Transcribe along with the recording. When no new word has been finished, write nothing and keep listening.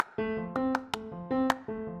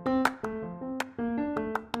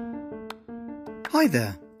Hi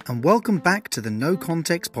there, and welcome back to the No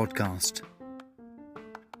Context podcast.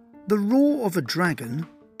 The Roar of a Dragon,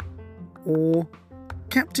 or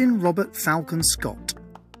Captain Robert Falcon Scott.